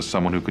Clinton as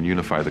someone who can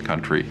unify the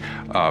country.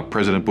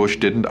 President Bush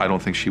didn't. I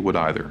don't think she would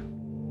either.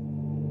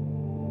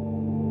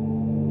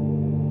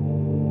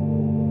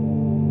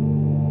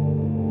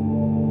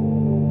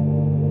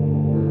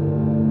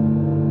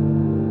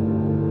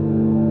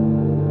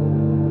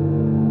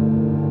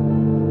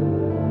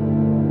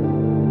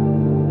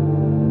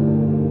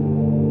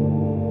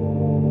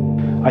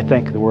 I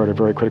think that we're at a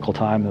very critical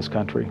time in this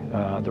country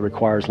that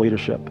requires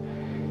leadership.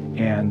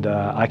 And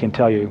I can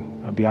tell you,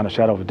 beyond a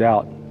shadow of a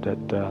doubt, that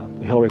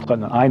Hillary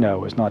Clinton I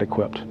know is not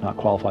equipped, not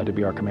qualified to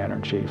be our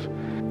commander-in-chief.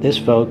 This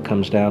vote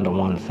comes down to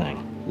one thing: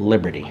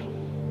 liberty.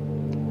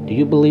 Do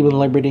you believe in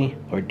liberty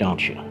or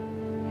don't you?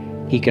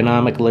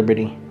 Economic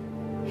liberty,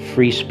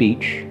 free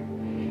speech,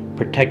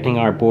 protecting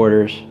our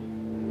borders,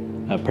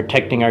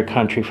 protecting our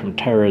country from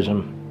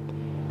terrorism.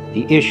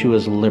 The issue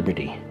is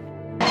liberty.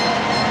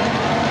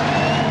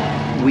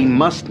 We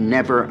must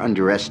never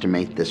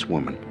underestimate this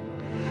woman.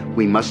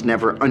 We must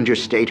never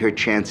understate her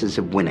chances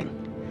of winning.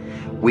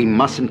 We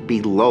mustn't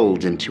be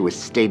lulled into a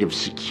state of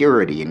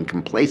security and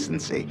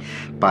complacency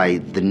by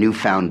the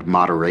newfound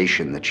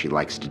moderation that she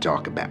likes to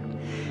talk about.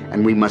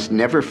 And we must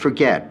never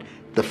forget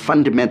the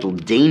fundamental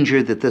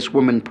danger that this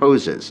woman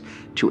poses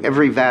to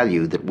every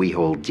value that we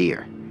hold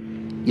dear.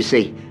 You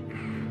see,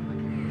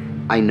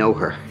 I know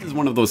her. This is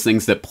one of those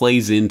things that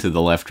plays into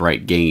the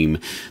left-right game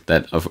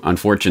that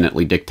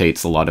unfortunately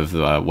dictates a lot of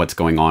what's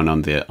going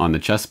on the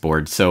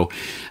chessboard. So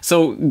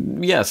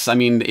yes, I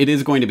mean, it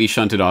is going to be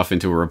shunted off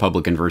into a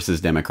Republican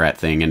versus Democrat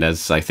thing. And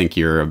as I think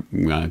you're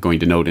going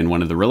to note in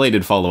one of the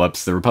related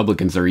follow-ups, the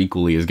Republicans are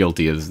equally as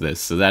guilty as this.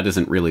 So that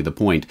isn't really the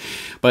point.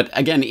 But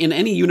again, in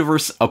any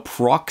universe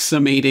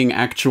approximating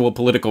actual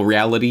political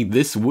reality,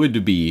 this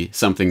would be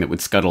something that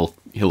would scuttle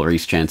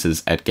Hillary's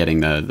chances at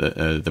getting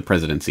the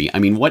presidency. I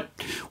mean, what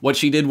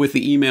she did with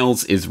the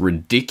emails is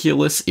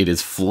ridiculous. It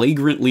is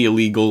flagrantly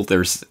illegal.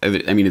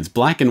 It's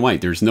black and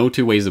white. There's no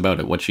two ways about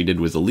it. What she did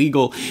was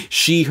illegal.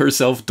 She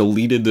herself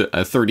deleted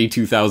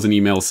 32,000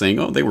 emails saying,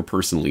 "Oh, they were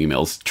personal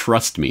emails.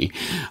 Trust me."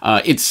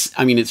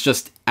 It's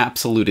just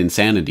absolute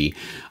insanity.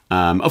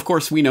 Of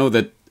course, we know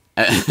that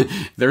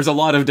there's a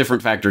lot of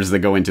different factors that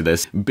go into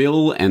this.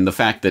 Bill, and the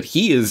fact that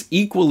he is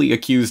equally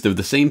accused of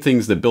the same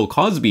things that Bill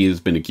Cosby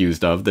has been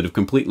accused of that have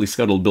completely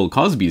scuttled Bill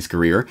Cosby's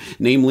career,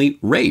 namely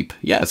rape.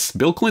 Yes,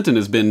 Bill Clinton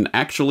has been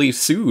actually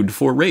sued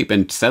for rape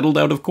and settled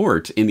out of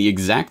court in the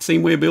exact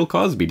same way Bill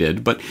Cosby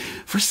did, but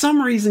for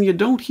some reason you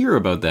don't hear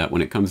about that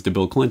when it comes to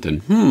Bill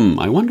Clinton.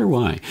 I wonder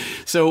why.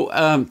 So,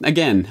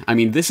 again, I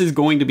mean, this is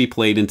going to be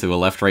played into a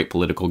left-right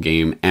political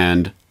game,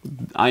 and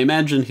I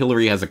imagine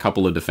Hillary has a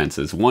couple of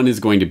defenses. One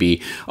is going to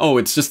be, oh,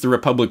 it's just the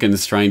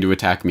Republicans trying to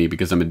attack me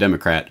because I'm a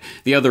Democrat.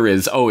 The other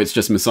is, oh, it's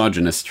just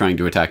misogynists trying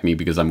to attack me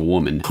because I'm a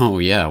woman. Oh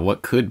yeah,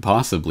 what could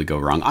possibly go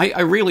wrong?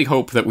 I really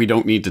hope that we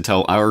don't need to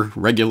tell our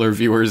regular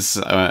viewers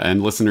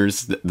and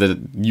listeners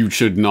that you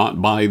should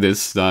not buy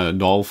this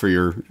doll for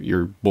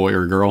your boy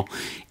or girl.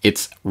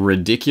 It's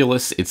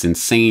ridiculous. It's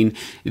insane.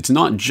 It's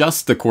not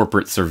just the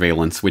corporate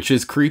surveillance, which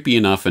is creepy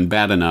enough and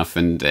bad enough,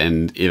 and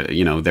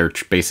they're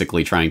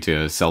basically trying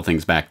to sell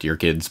things back to your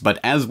kids. But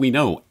as we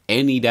know,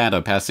 any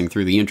data passing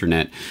through the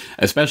internet,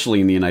 especially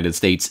in the United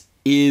States,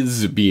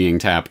 is being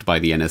tapped by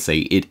the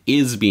NSA. It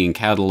is being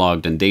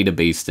cataloged and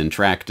databased and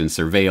tracked and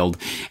surveilled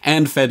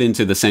and fed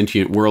into the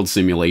sentient world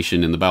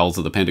simulation in the bowels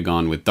of the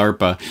Pentagon with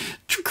DARPA,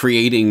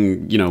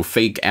 creating,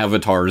 fake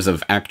avatars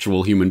of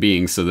actual human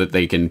beings so that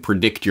they can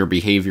predict your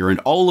behavior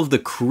and all of the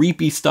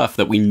creepy stuff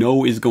that we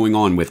know is going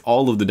on with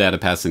all of the data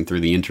passing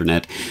through the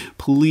internet.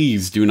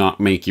 Please do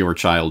not make your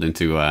child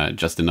into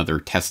just another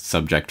test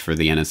subject for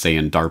the NSA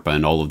and DARPA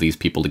and all of these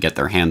people to get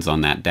their hands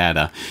on that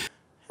data.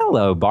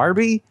 Hello,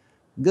 Barbie.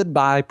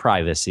 Goodbye,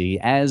 privacy,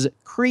 as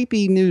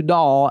creepy new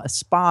doll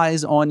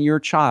spies on your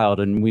child.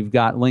 And we've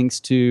got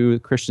links to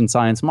Christian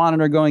Science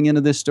Monitor going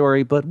into this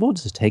story, but we'll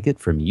just take it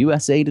from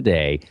USA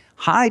Today.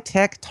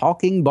 High-tech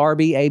talking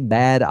Barbie, a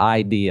bad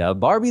idea.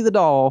 Barbie the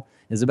doll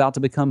is about to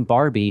become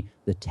Barbie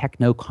the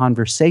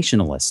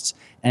techno-conversationalist.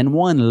 And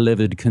one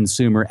livid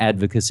consumer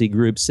advocacy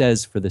group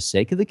says, for the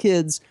sake of the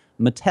kids,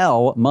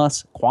 Mattel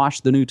must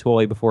quash the new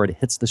toy before it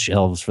hits the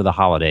shelves for the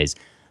holidays.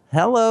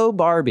 Hello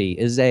Barbie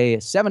is a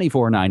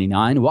 $74.99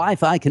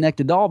 Wi-Fi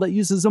connected doll that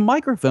uses a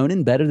microphone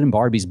embedded in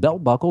Barbie's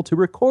belt buckle to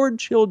record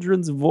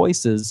children's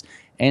voices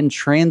and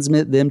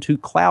transmit them to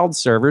cloud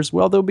servers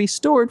where they'll be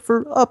stored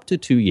for up to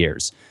 2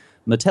 years.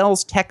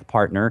 Mattel's tech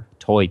partner,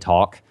 Toy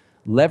Talk,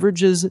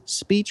 leverages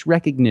speech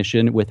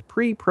recognition with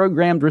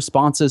pre-programmed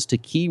responses to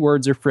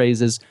keywords or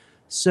phrases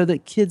so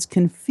that kids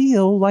can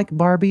feel like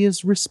Barbie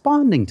is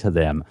responding to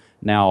them.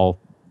 Now,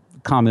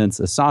 comments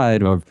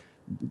aside of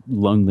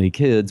lonely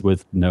kids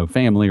with no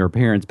family or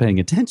parents paying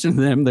attention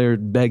to them, they're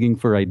begging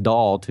for a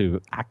doll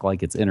to act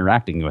like it's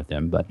interacting with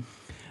them. But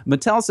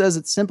Mattel says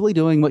it's simply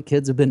doing what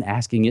kids have been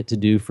asking it to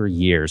do for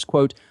years.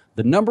 Quote,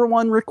 "The number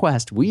one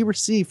request we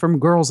receive from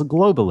girls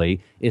globally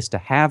is to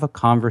have a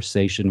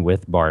conversation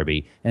with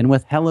Barbie. And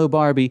with Hello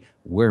Barbie,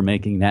 we're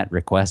making that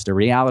request a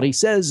reality,"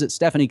 says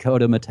Stephanie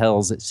Coda,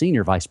 Mattel's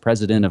Senior Vice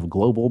President of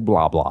Global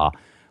Blah Blah.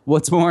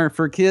 What's more,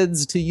 for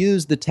kids to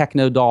use the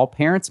Techno doll,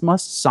 parents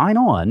must sign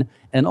on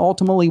and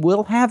ultimately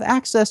will have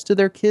access to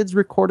their kids'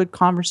 recorded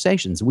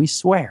conversations, we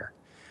swear.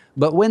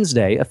 But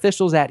Wednesday,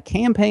 officials at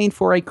Campaign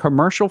for a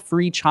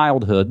Commercial-Free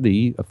Childhood,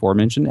 the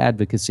aforementioned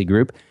advocacy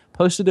group,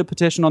 posted a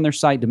petition on their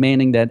site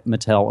demanding that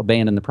Mattel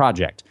abandon the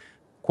project.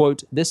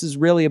 Quote, "This is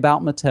really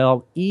about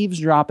Mattel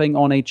eavesdropping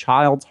on a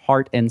child's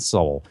heart and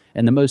soul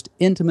and the most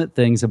intimate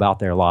things about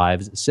their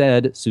lives,"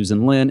 said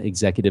Susan Lin,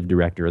 executive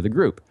director of the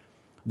group.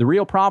 "The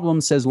real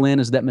problem," says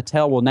Lin, "is that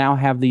Mattel will now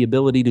have the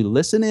ability to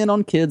listen in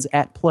on kids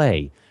at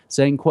play,"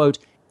 saying, quote,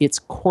 "It's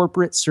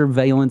corporate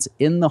surveillance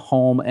in the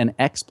home and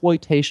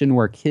exploitation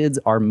where kids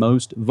are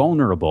most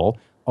vulnerable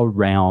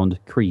around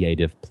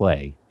creative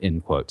play,"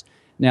 end quote.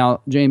 Now,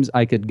 James,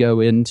 I could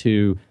go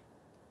into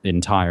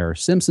entire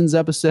Simpsons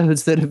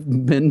episodes that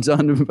have been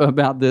done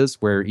about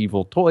this, where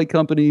evil toy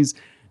companies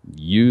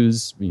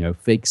use,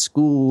 fake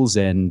schools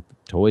and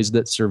toys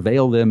that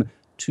surveil them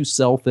to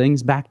sell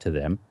things back to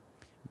them.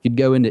 You could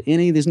go into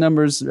any of these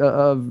numbers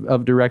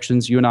of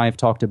directions. You and I have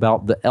talked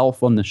about the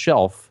elf on the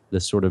shelf,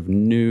 this sort of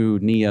new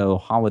neo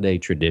holiday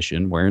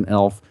tradition where an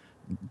elf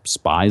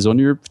spies on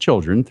your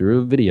children through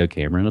a video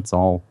camera, and it's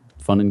all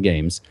fun and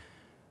games.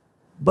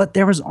 But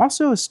there was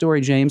also a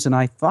story, James, and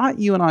I thought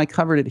you and I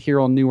covered it here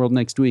on New World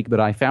Next Week,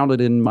 but I found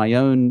it in my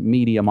own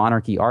Media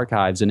Monarchy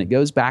archives, and it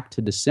goes back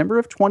to December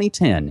of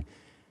 2010.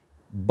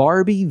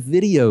 Barbie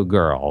Video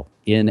Girl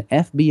in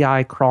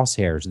FBI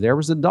crosshairs. There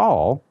was a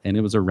doll, and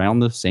it was around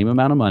the same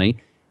amount of money.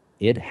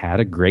 It had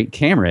a great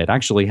camera. It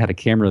actually had a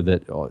camera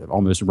that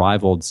almost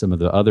rivaled some of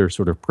the other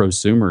sort of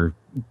prosumer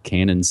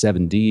Canon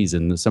 7Ds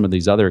and some of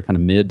these other kind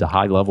of mid to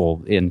high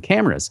level end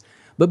cameras.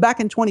 But back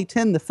in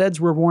 2010, the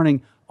feds were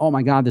warning, oh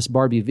my God, this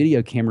Barbie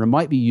video camera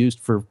might be used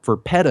for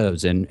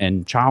pedos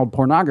and child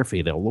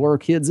pornography. They'll lure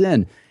kids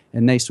in.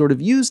 And they sort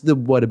of used the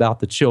what about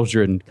the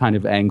children kind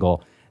of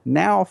angle.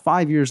 Now,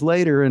 5 years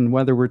later, and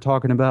whether we're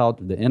talking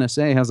about the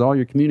NSA has all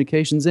your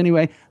communications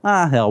anyway,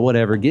 hell,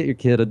 whatever. Get your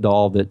kid a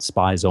doll that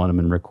spies on them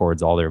and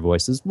records all their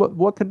voices.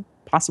 What could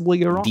possibly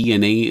go wrong?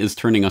 DNA is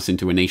turning us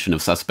into a nation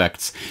of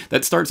suspects.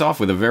 That starts off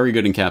with a very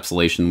good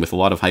encapsulation with a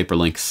lot of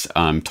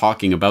hyperlinks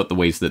talking about the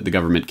ways that the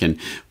government can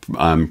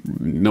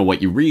know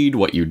what you read,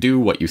 what you do,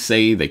 what you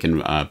say. They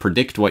can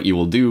predict what you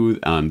will do.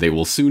 They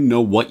will soon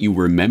know what you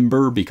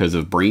remember because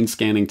of brain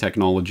scanning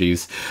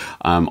technologies.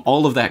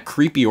 All of that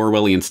creepy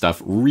Orwellian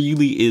stuff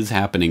really is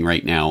happening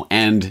right now.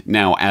 And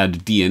now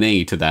add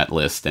DNA to that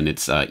list, and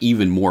it's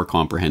even more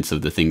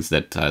comprehensive, the things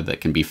that that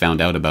can be found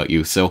out about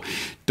you. So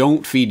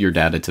don't feed your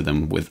data to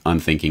them with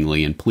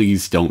unthinkingly, and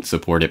please don't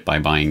support it by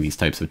buying these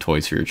types of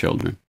toys for your children.